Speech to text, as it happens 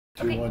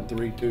Okay.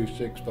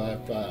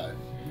 213-2655,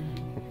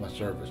 my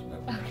service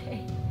number.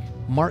 Okay.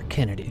 Mark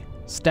Kennedy,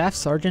 Staff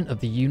Sergeant of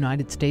the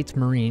United States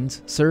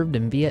Marines, served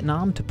in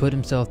Vietnam to put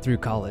himself through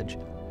college.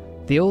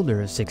 The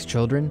older of 6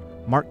 children,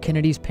 Mark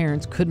Kennedy's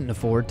parents couldn't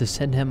afford to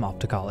send him off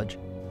to college.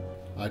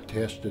 I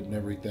tested and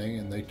everything,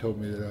 and they told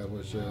me that I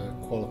was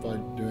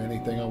qualified to do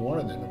anything I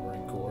wanted in the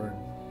Marine Corps,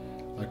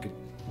 and I could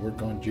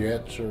work on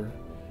jets or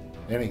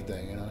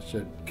anything. And I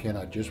said, can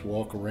I just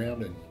walk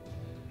around and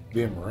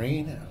be a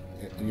Marine?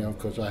 You know,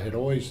 because I had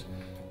always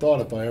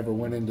thought if I ever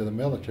went into the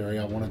military,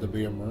 I wanted to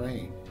be a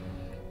Marine.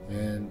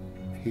 And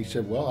he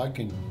said, well, I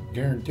can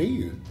guarantee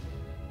you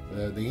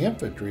the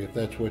infantry if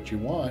that's what you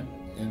want.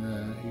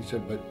 And he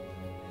said, but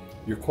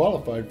you're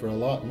qualified for a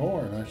lot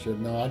more. And I said,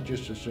 no, I'd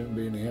just as soon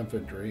be in the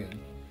infantry. And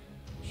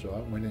so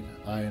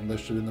I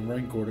enlisted in the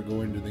Marine Corps to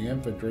go into the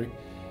infantry.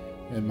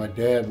 And my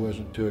dad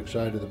wasn't too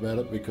excited about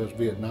it because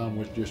Vietnam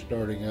was just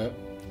starting up.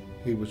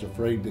 He was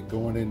afraid that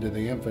going into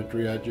the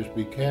infantry, I'd just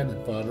be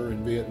cannon fodder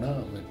in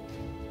Vietnam. And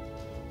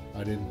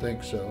I didn't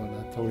think so. And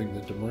I told him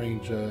that the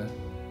Marines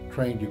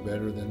trained you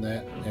better than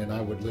that, and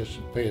I would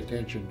pay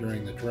attention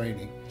during the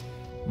training.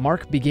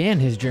 Mark began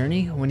his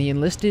journey when he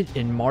enlisted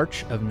in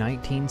March of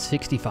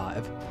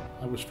 1965.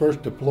 I was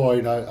first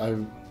deployed, I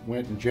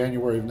went in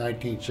January of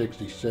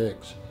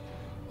 1966.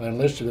 I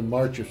enlisted in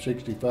March of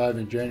 65.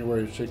 In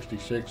January of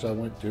 66, I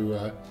went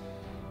to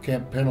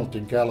Camp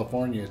Pendleton,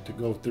 California to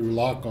go through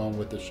lock-on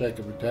with the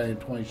 2nd Battalion,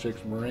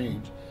 26th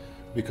Marines,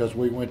 because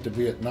we went to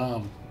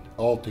Vietnam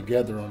all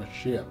together on a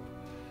ship.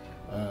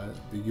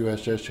 The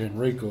USS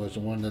Henrico is the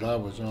one that I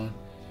was on,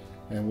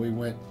 and we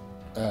went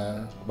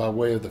by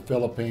way of the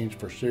Philippines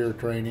for SEER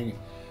training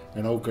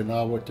and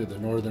Okinawa to the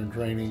northern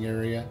training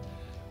area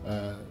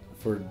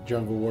for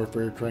jungle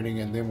warfare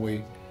training, and then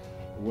we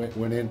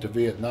went into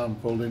Vietnam,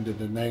 pulled into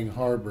Da Nang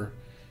Harbor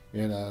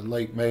in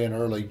late May and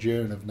early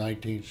June of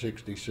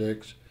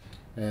 1966,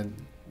 and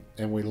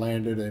we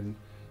landed, and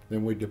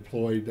then we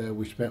deployed.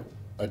 We spent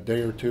a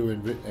day or two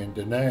in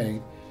Da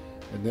Nang,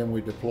 and then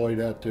we deployed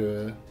out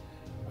to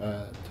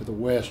the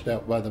west,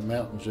 out by the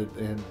mountains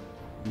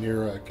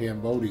near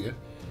Cambodia,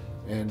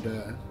 and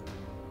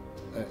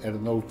at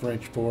an old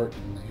French fort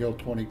in Hill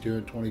 22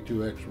 and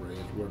 22 X-ray is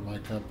where my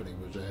company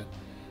was at,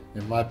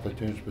 and my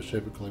platoon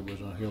specifically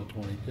was on Hill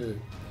 22.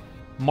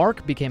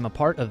 Mark became a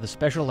part of the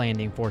Special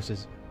Landing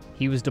Forces.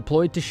 He was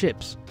deployed to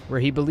ships, where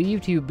he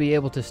believed he would be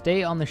able to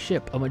stay on the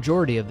ship a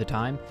majority of the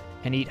time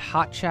and eat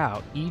hot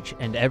chow each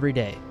and every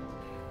day.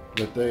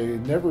 But they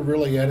never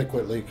really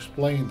adequately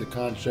explained the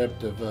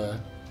concept of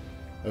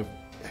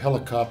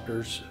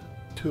helicopters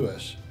to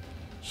us.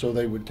 So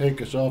they would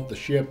take us off the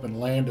ship and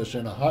land us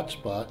in a hot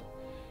spot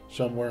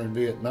somewhere in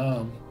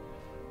Vietnam,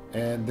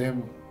 and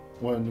then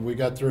when we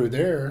got through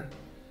there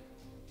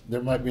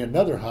might be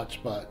another hot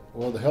spot.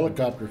 Well, the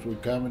helicopters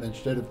would come, and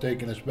instead of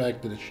taking us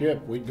back to the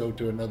ship, we'd go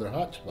to another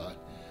hot spot.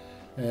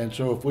 And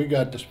so if we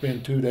got to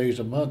spend 2 days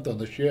a month on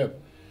the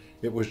ship,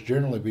 it was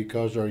generally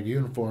because our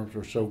uniforms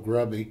were so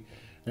grubby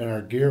and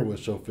our gear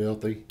was so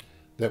filthy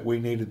that we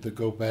needed to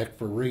go back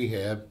for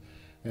rehab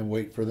and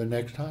wait for the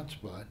next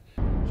hotspot.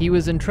 He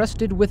was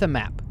entrusted with a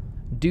map,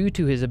 due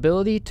to his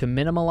ability to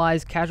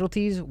minimize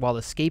casualties while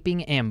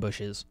escaping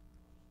ambushes.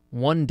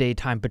 One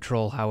daytime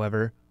patrol,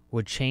 however,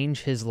 would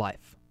change his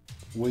life.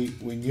 We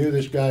knew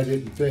this guy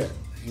didn't fit.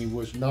 He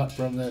was not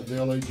from that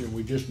village, and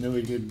we just knew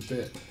he didn't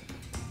fit.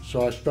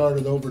 So I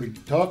started over to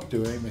talk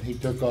to him, and he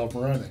took off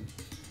running.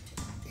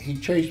 He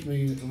chased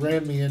me,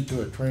 ran me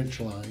into a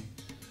trench line.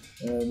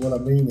 And what I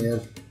mean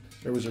is,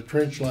 there was a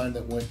trench line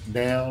that went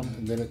down,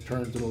 and then it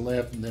turned to the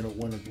left, and then it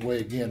went away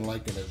again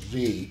like in a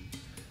Z.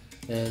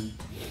 And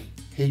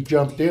he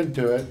jumped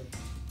into it,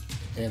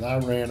 and I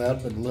ran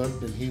up and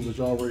looked, and he was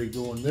already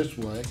going this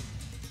way.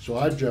 So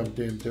I jumped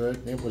into it,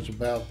 and it was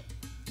about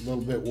a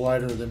little bit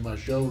wider than my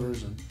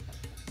shoulders and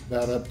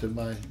about up to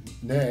my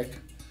neck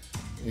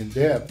in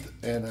depth.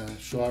 And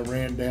so I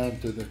ran down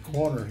to the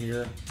corner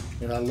here,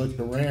 and I looked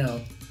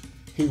around.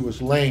 He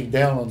was laying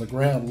down on the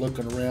ground,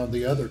 looking around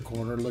the other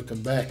corner,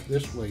 looking back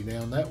this way,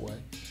 down that way.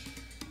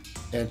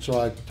 And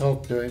so I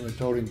talked to him and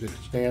told him to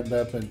stand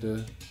up and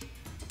to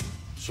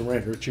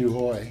surrender, Chu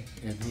Hoi,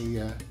 and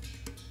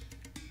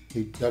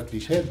he ducked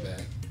his head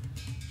back.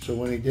 So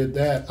when he did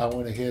that, I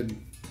went ahead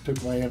and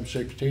took my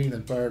M16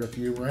 and fired a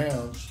few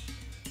rounds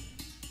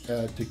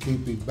to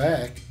keep him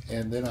back,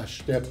 and then I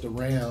stepped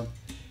around,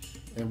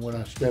 and when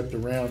I stepped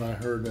around, I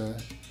heard a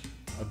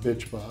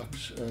bitch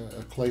box,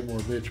 a Claymore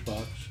bitch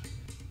box.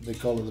 They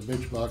call it a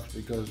bitch box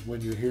because when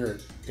you hear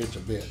it, it's a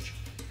bitch.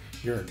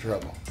 You're in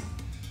trouble.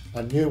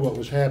 I knew what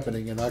was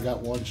happening, and I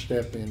got one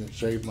step in and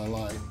saved my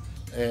life.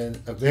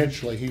 And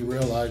eventually he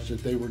realized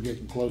that they were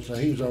getting close. Now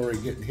he was already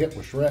getting hit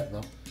with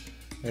shrapnel,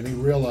 and he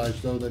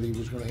realized though that he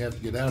was going to have to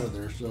get out of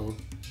there, so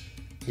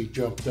he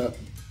jumped up,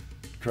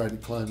 tried to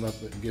climb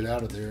up and get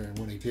out of there, and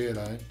when he did,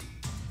 I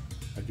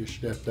just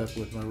stepped up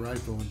with my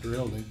rifle and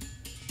drilled him.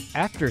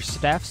 After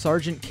Staff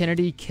Sergeant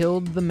Kennedy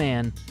killed the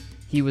man,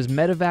 he was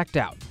medevaced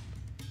out.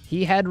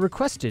 He had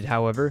requested,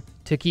 however,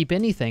 to keep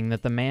anything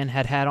that the man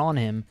had on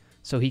him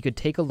so he could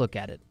take a look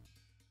at it.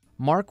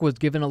 Mark was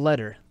given a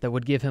letter that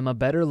would give him a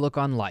better look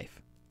on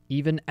life,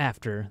 even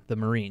after the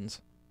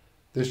Marines.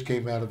 This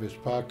came out of his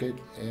pocket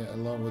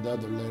along with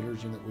other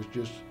letters, and it was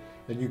just,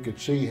 and you could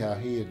see how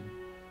he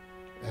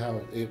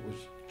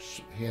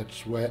had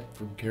sweat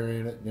from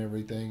carrying it and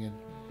everything,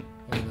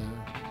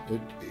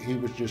 and he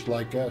was just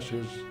like us.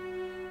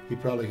 He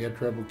probably had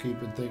trouble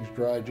keeping things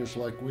dry just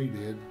like we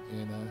did,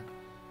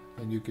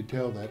 and you could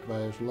tell that by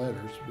his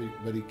letters.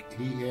 But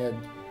he had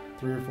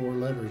 3 or 4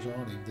 letters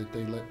on him that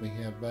they let me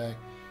have back.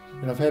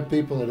 And I've had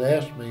people that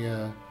ask me,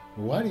 well,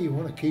 why do you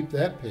want to keep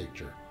that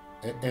picture?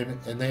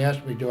 And they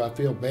ask me, do I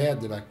feel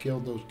bad that I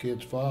killed those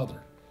kids'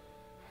 father?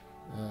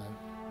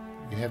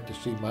 You have to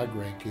see my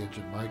grandkids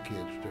and my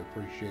kids to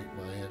appreciate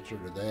my answer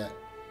to that.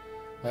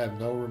 I have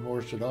no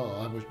remorse at all.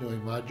 I was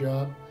doing my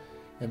job,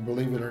 and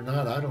believe it or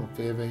not, I don't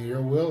feel any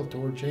ill will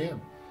towards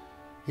him.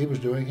 He was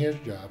doing his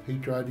job. He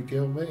tried to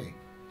kill me.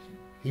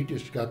 He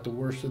just got the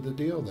worst of the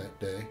deal that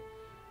day,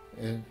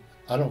 and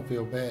I don't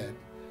feel bad.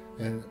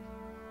 And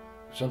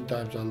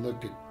sometimes I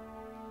look at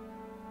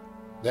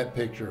that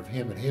picture of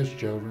him and his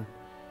children,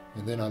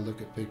 and then I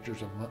look at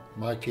pictures of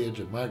my kids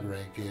and my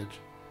grandkids,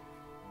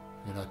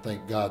 and I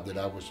thank God that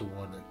I was the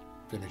one that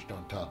finished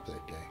on top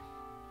that day.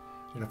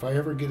 And if I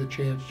ever get a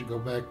chance to go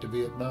back to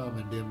Vietnam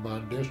in Dinh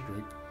Binh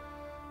District,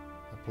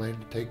 I plan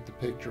to take the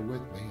picture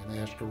with me and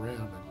ask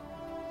around,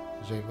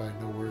 and does anybody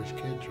know where his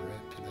kids are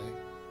at today?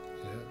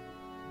 Yeah.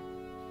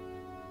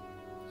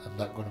 I'm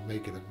not going to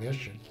make it a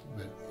mission,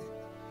 but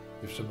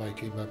if somebody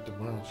came up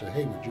tomorrow and said,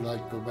 hey, would you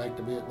like to go back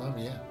to Vietnam?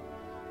 Yeah,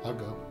 I'll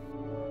go.